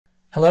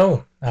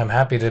Hello, I'm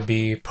happy to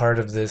be part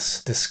of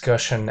this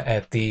discussion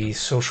at the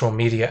Social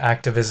Media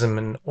Activism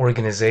and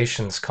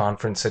Organizations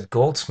Conference at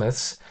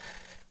Goldsmiths,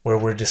 where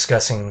we're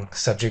discussing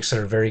subjects that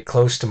are very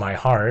close to my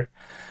heart.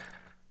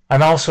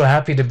 I'm also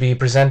happy to be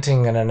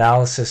presenting an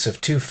analysis of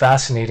two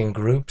fascinating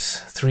groups,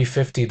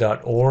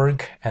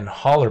 350.org and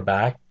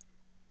Hollaback,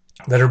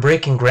 that are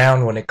breaking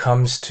ground when it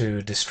comes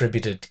to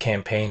distributed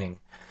campaigning.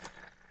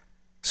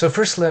 So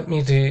first let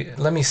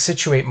me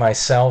situate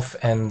myself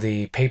and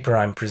the paper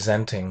I'm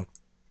presenting.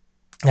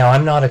 Now,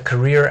 I'm not a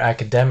career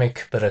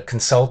academic, but a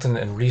consultant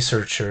and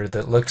researcher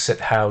that looks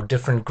at how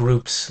different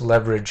groups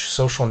leverage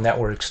social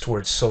networks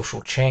towards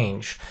social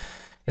change,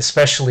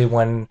 especially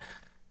when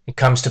it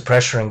comes to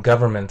pressuring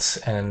governments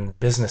and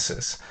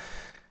businesses.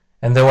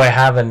 And though I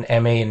have an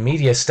MA in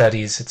media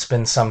studies, it's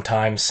been some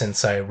time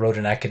since I wrote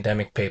an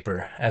academic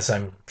paper, as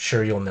I'm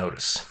sure you'll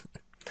notice.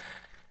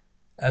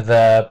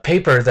 The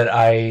paper that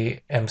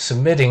I am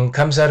submitting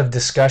comes out of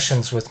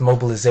discussions with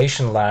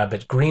Mobilization Lab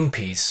at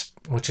Greenpeace,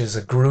 which is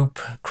a group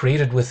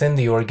created within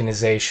the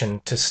organization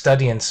to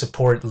study and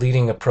support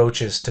leading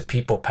approaches to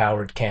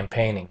people-powered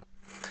campaigning.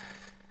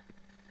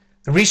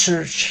 The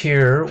research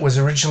here was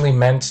originally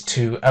meant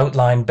to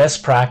outline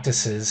best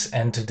practices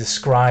and to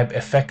describe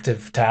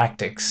effective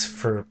tactics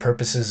for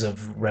purposes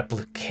of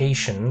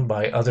replication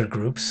by other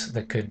groups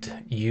that could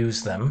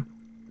use them.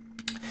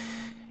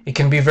 It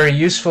can be very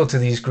useful to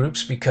these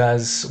groups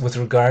because with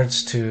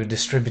regards to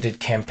distributed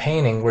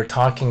campaigning, we're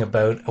talking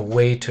about a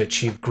way to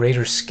achieve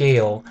greater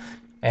scale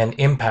and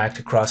impact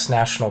across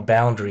national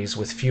boundaries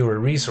with fewer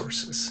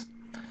resources.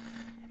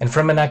 And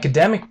from an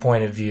academic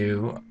point of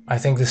view, I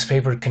think this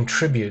paper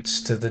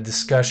contributes to the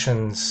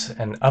discussions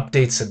and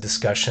updates the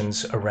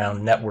discussions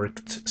around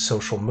networked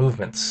social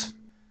movements.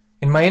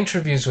 In my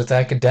interviews with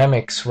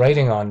academics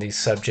writing on these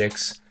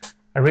subjects,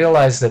 I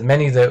realized that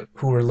many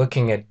who were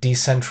looking at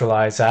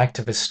decentralized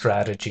activist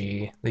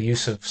strategy, the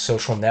use of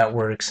social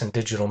networks and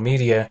digital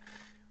media,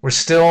 were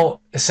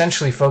still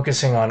essentially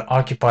focusing on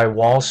Occupy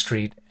Wall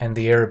Street and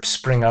the Arab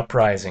Spring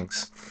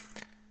uprisings.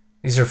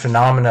 These are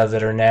phenomena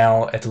that are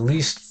now at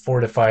least 4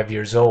 to 5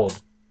 years old.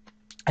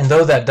 And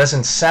though that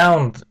doesn't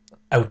sound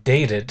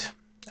outdated,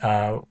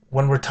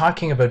 when we're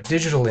talking about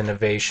digital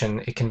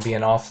innovation, it can be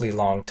an awfully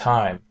long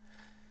time.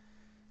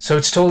 So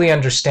it's totally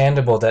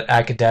understandable that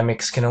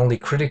academics can only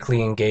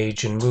critically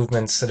engage in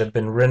movements that have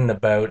been written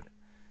about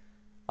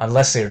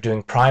unless they are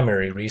doing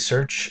primary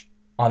research.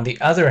 On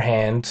the other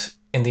hand,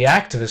 in the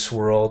activist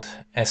world,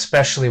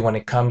 especially when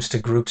it comes to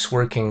groups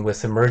working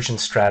with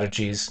emergent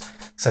strategies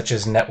such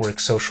as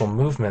network social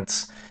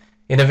movements,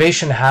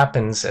 innovation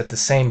happens at the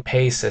same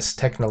pace as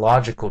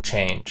technological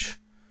change.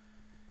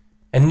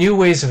 And new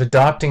ways of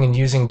adopting and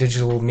using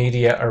digital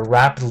media are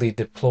rapidly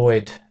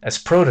deployed as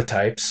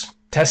prototypes,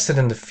 tested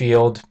in the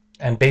field,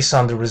 and based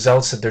on the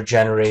results that they're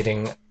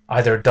generating,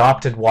 either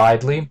adopted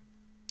widely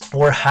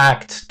or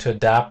hacked to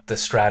adapt the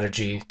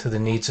strategy to the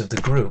needs of the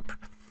group.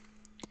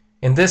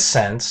 In this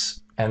sense,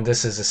 and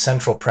this is a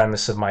central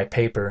premise of my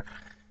paper,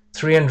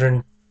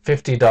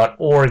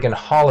 350.org and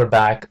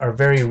Hollaback are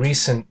very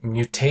recent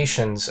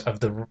mutations of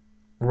the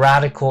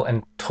radical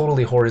and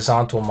totally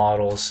horizontal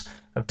models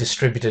of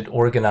distributed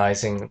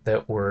organizing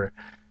that were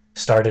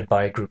started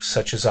by groups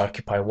such as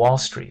Occupy Wall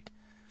Street.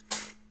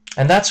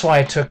 And that's why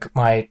I took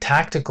my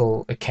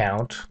tactical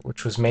account,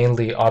 which was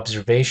mainly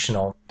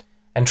observational,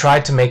 and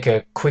tried to make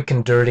a quick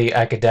and dirty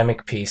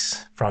academic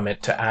piece from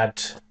it to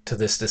add to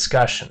this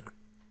discussion.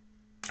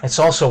 It's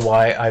also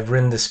why I've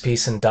written this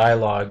piece in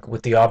dialogue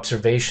with the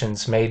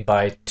observations made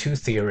by two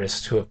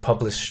theorists who have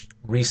published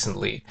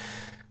recently,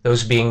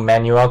 those being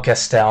Manuel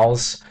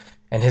Castells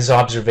and his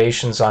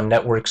observations on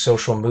network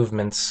social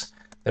movements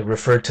that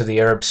referred to the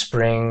Arab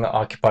Spring,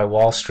 Occupy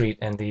Wall Street,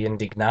 and the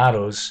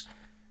Indignados,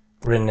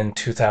 written in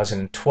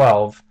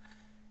 2012,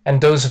 and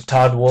those of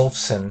Todd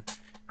Wolfson,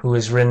 who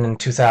is written in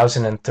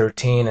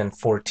 2013 and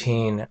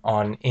 14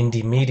 on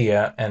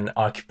Indymedia and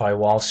Occupy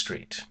Wall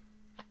Street.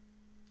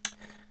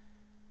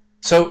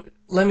 So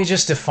let me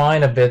just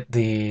define a bit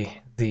the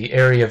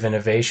area of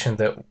innovation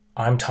that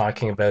I'm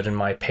talking about in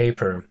my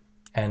paper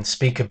and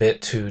speak a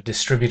bit to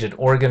distributed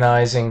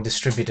organizing,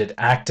 distributed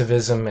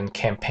activism, and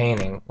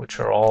campaigning, which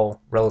are all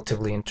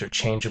relatively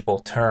interchangeable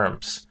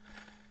terms.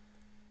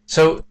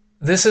 So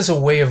this is a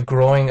way of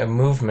growing a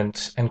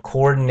movement and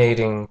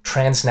coordinating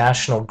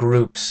transnational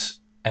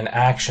groups and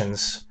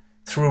actions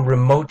through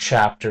remote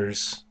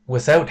chapters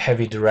without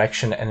heavy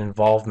direction and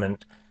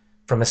involvement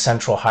from a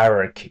central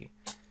hierarchy.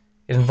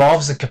 It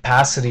involves the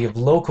capacity of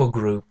local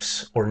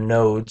groups or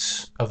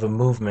nodes of a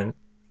movement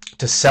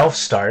to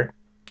self-start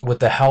with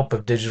the help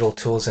of digital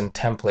tools and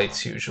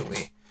templates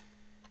usually.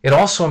 It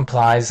also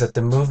implies that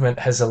the movement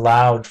has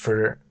allowed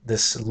for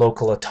this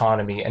local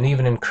autonomy and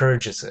even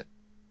encourages it.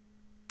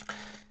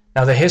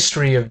 Now, the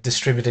history of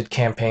distributed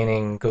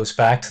campaigning goes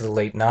back to the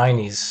late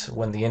 90s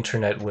when the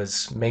internet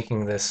was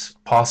making this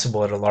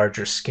possible at a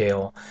larger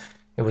scale.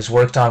 It was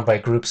worked on by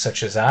groups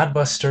such as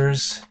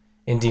Adbusters,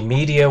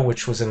 Indymedia,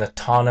 which was an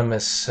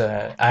autonomous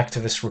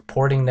activist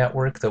reporting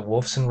network that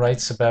Wolfson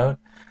writes about,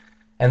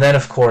 And then,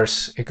 of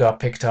course, it got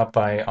picked up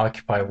by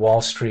Occupy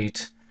Wall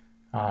Street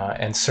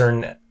and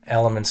certain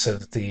elements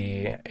of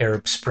the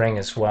Arab Spring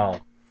as well.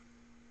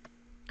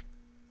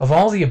 Of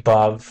all the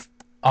above,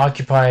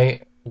 Occupy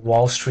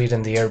Wall Street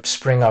and the Arab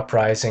Spring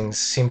uprisings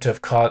seem to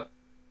have caught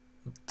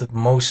the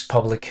most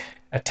public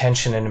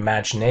attention and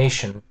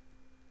imagination.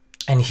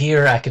 And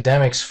here,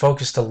 academics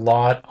focused a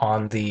lot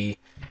on the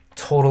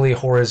totally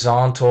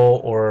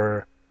horizontal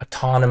or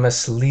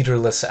autonomous,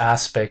 leaderless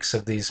aspects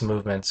of these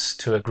movements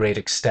to a great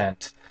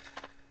extent.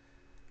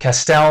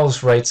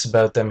 Castells writes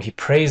about them, he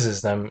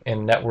praises them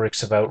in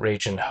Networks of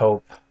Outrage and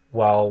Hope,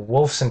 while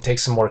Wolfson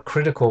takes a more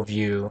critical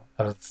view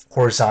of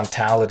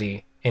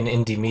horizontality in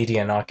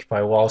Indymedia and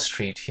Occupy Wall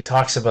Street. He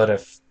talks about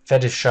a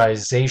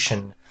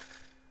fetishization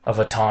of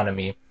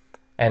autonomy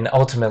and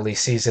ultimately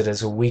sees it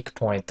as a weak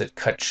point that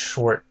cuts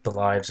short the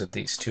lives of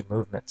these two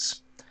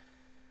movements.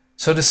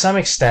 So to some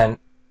extent,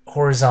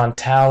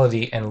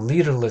 horizontality and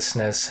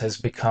leaderlessness has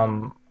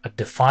become a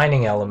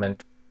defining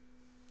element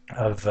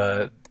of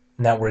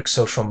network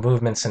social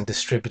movements and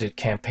distributed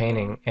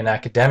campaigning in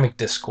academic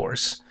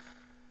discourse.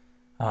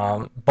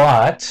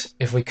 But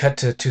if we cut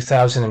to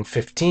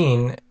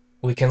 2015,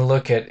 we can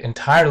look at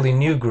entirely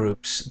new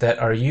groups that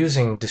are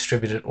using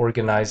distributed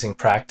organizing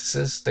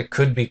practices that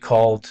could be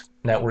called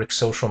network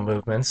social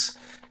movements,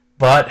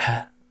 but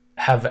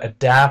have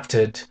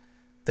adapted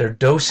their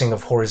dosing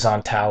of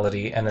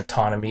horizontality and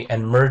autonomy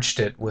and merged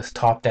it with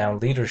top-down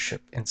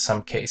leadership in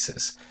some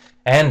cases,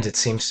 and it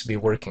seems to be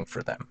working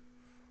for them.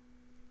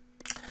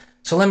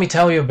 So let me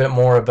tell you a bit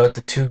more about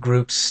the two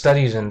groups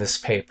studied in this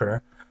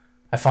paper.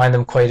 I find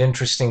them quite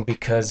interesting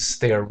because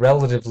they are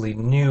relatively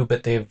new,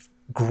 but they've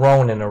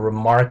grown in a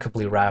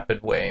remarkably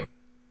rapid way.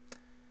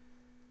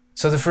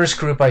 So the first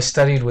group I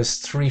studied was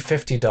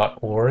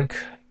 350.org,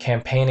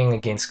 Campaigning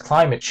Against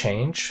Climate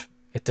Change.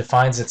 It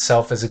defines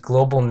itself as a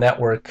global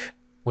network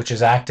which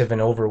is active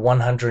in over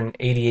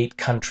 188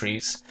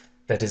 countries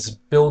that is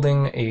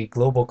building a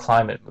global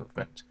climate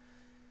movement.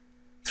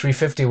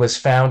 350 was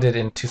founded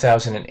in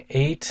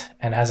 2008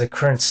 and has a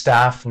current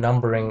staff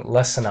numbering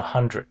less than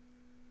 100.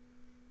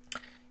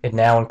 It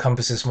now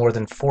encompasses more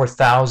than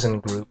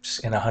 4,000 groups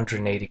in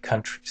 180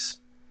 countries.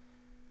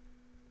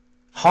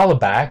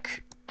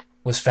 Hollaback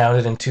was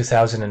founded in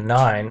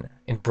 2009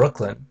 in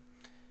Brooklyn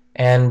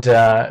and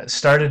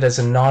started as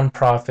a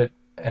non-profit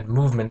and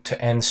movement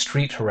to end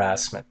street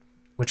harassment,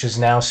 which is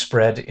now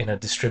spread in a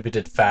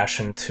distributed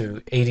fashion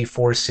to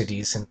 84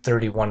 cities in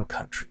 31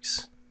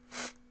 countries.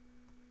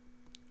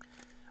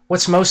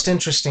 What's most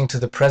interesting to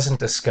the present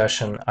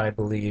discussion, I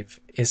believe,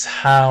 is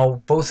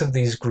how both of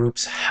these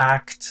groups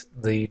hacked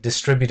the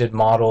distributed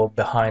model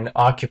behind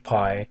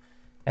Occupy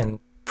and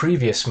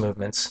previous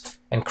movements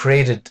and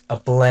created a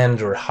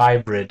blend or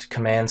hybrid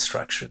command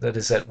structure that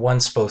is at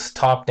once both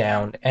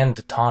top-down and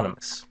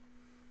autonomous.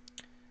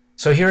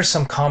 So here are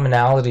some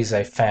commonalities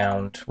I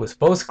found with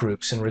both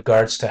groups in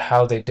regards to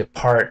how they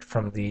depart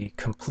from the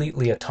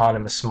completely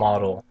autonomous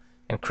model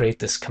and create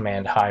this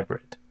command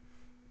hybrid.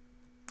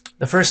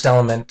 The first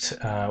element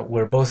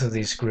where both of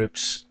these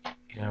groups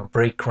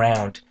break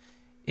ground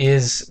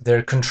is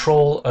their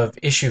control of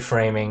issue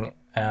framing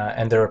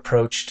and their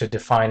approach to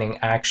defining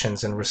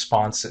actions and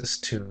responses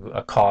to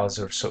a cause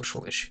or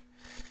social issue.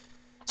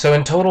 So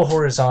in total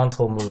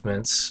horizontal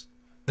movements,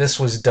 this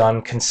was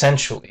done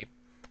consensually.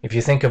 If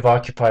you think of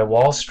Occupy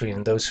Wall Street,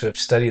 and those who have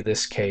studied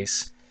this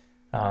case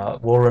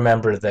will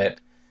remember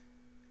that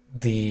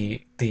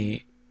the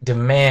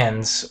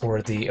demands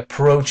or the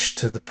approach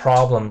to the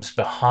problems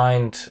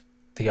behind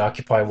the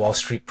Occupy Wall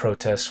Street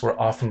protests were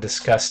often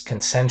discussed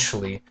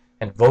consensually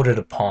and voted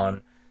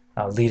upon,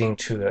 leading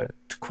to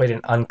quite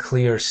an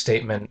unclear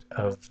statement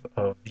of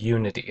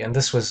unity. And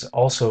this was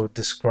also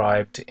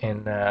described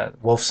in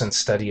Wolfson's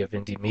study of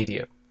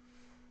Indymedia.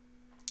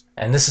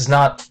 And this is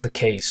not the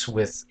case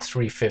with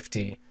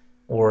 350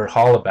 or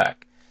Hollaback.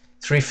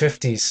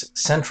 350's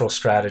central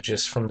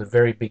strategists from the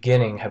very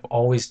beginning have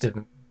always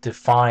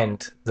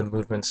defined the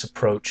movement's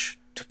approach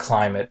to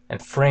climate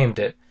and framed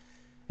it,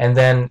 and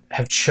then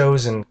have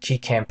chosen key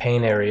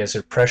campaign areas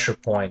or pressure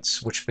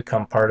points which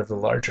become part of the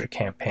larger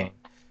campaign.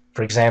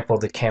 For example,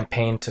 the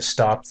campaign to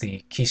stop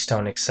the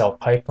Keystone XL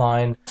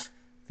pipeline,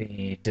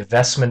 the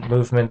divestment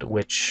movement,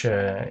 which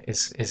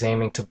is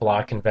aiming to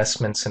block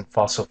investments in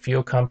fossil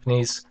fuel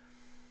companies,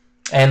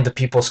 and the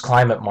People's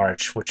Climate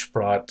March, which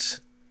brought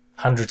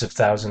hundreds of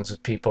thousands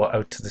of people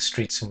out to the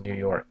streets in New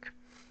York.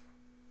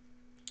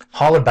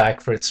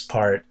 Hollaback, for its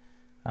part,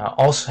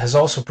 has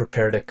also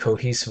prepared a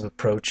cohesive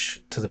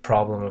approach to the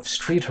problem of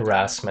street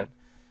harassment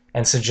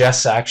and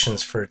suggests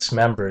actions for its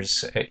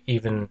members.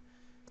 Even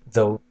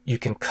though you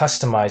can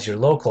customize your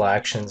local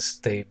actions,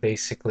 they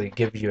basically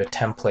give you a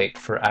template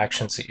for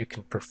actions that you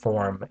can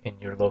perform in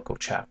your local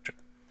chapter.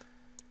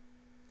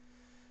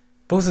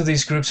 Both of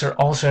these groups are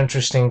also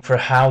interesting for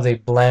how they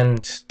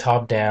blend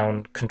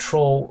top-down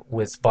control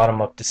with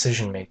bottom-up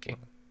decision-making.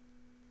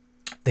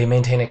 They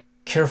maintain a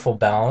careful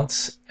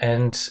balance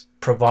and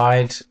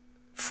provide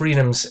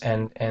freedoms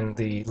and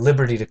the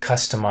liberty to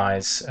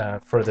customize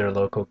for their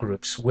local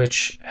groups,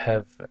 which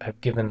have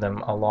given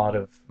them a lot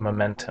of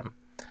momentum.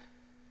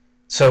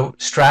 So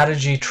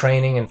strategy,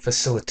 training, and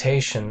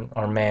facilitation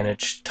are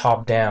managed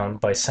top-down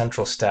by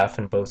central staff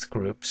in both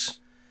groups,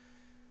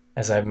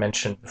 as I've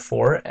mentioned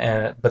before,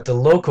 but the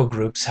local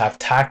groups have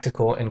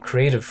tactical and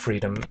creative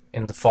freedom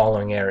in the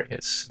following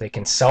areas. They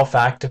can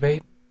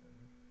self-activate.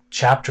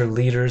 Chapter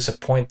leaders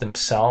appoint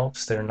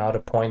themselves. They're not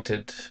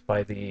appointed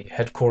by the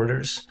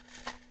headquarters.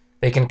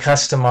 They can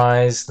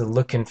customize the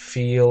look and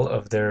feel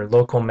of their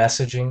local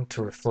messaging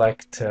to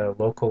reflect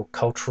local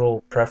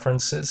cultural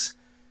preferences.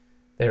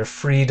 They're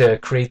free to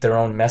create their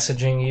own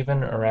messaging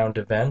even around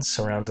events,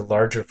 around the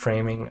larger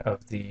framing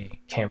of the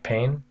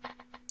campaign,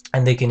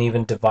 and they can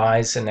even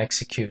devise and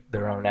execute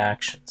their own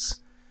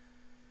actions.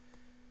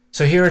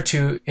 So here are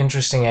two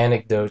interesting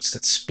anecdotes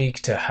that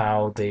speak to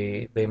how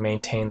they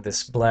maintain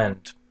this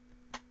blend.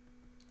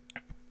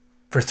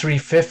 For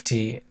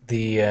 350,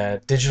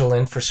 the digital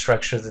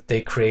infrastructure that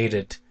they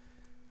created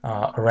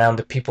around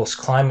the People's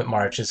Climate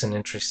March is an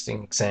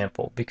interesting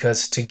example,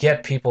 because to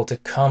get people to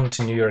come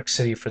to New York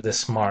City for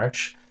this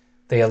march,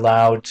 they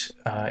allowed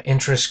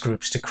interest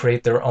groups to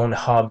create their own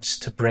hubs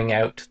to bring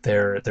out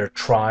their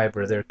tribe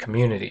or their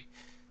community.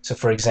 So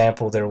for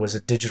example, there was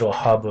a digital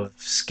hub of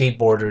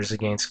skateboarders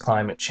against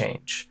climate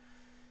change.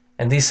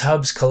 And these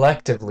hubs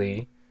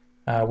collectively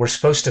were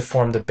supposed to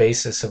form the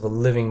basis of a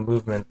living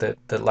movement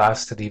that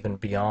lasted even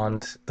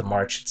beyond the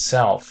march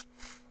itself.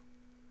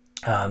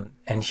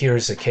 And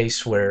here's a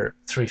case where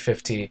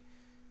 350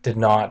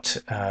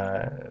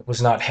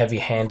 was not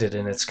heavy-handed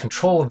in its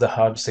control of the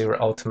hubs. They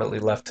were ultimately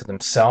left to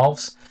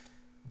themselves,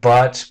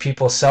 but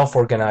people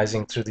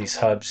self-organizing through these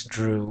hubs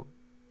drew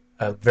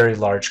a very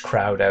large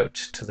crowd out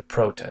to the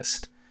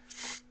protest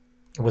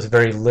with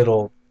very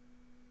little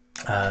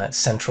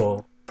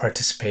central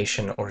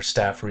participation or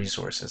staff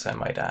resources, I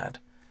might add.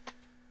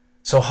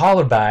 So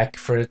Hollaback,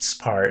 for its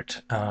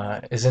part,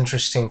 is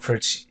interesting for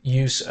its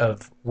use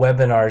of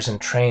webinars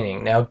and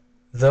training. Now,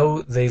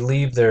 though they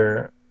leave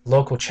their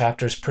local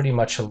chapters pretty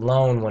much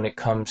alone when it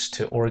comes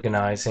to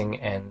organizing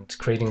and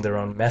creating their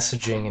own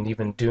messaging and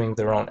even doing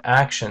their own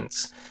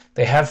actions,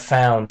 they have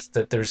found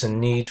that there's a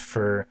need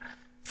for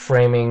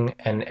framing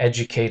and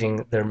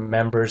educating their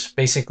members,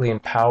 basically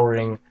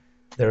empowering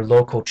their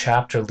local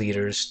chapter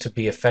leaders to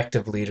be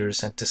effective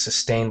leaders and to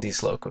sustain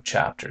these local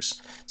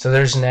chapters. So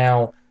there's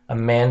now a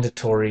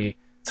mandatory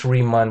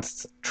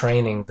 3-month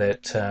training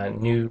that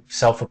new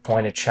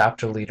self-appointed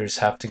chapter leaders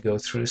have to go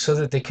through so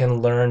that they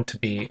can learn to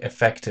be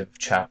effective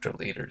chapter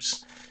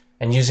leaders.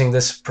 And using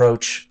this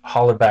approach,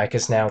 Hollaback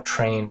has now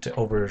trained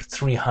over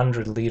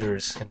 300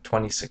 leaders in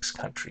 26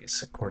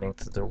 countries, according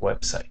to their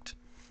website.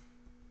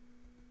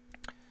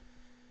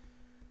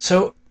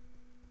 So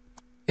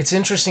it's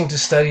interesting to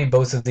study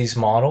both of these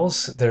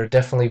models. They're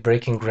definitely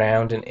breaking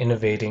ground and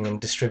innovating in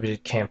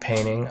distributed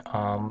campaigning.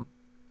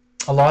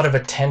 A lot of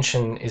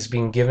attention is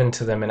being given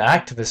to them in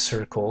activist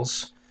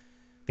circles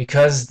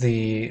because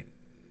the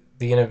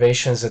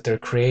innovations that they're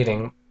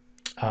creating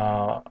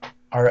are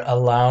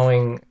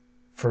allowing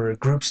for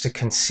groups to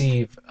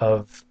conceive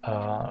of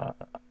a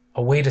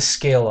way to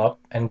scale up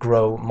and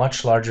grow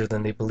much larger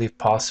than they believe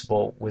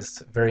possible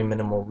with very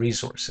minimal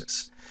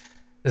resources.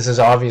 This is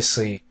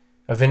obviously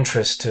of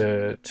interest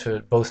to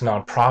both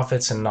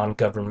nonprofits and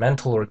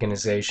non-governmental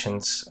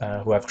organizations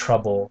who have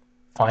trouble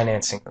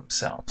financing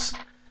themselves.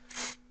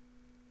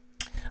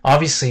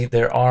 Obviously,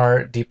 there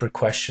are deeper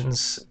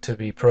questions to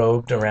be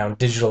probed around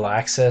digital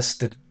access,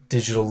 the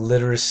digital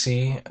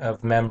literacy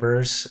of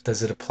members.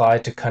 Does it apply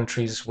to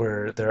countries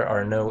where there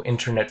are no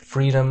internet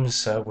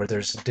freedoms, where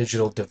there's a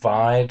digital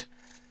divide?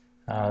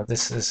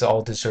 This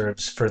all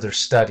deserves further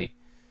study.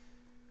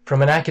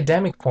 From an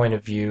academic point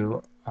of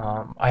view,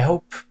 I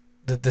hope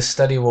that this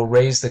study will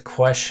raise the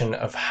question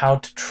of how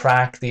to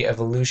track the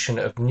evolution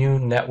of new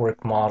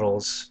network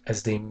models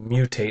as they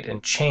mutate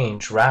and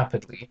change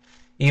rapidly,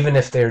 even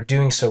if they're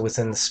doing so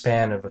within the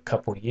span of a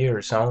couple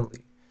years only.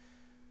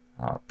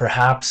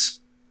 Perhaps,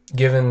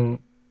 given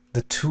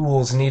the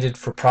tools needed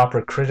for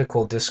proper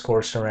critical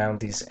discourse around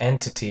these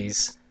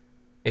entities,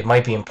 it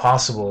might be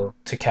impossible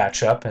to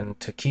catch up and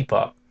to keep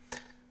up.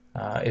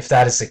 If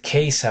that is the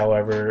case,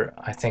 however,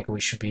 I think we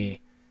should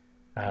be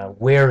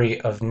wary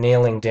of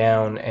nailing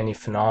down any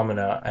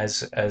phenomena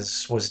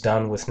as was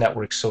done with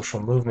network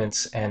social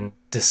movements and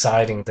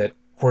deciding that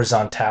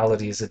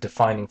horizontality is a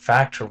defining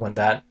factor when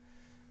that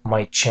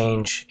might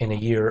change in a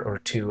year or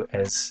two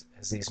as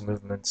these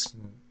movements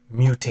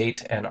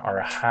mutate and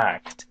are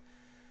hacked.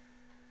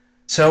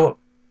 So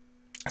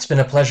it's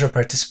been a pleasure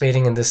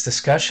participating in this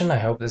discussion. I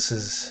hope this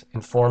is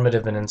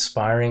informative and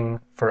inspiring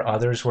for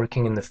others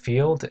working in the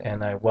field,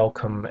 and I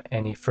welcome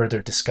any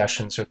further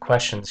discussions or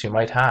questions you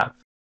might have.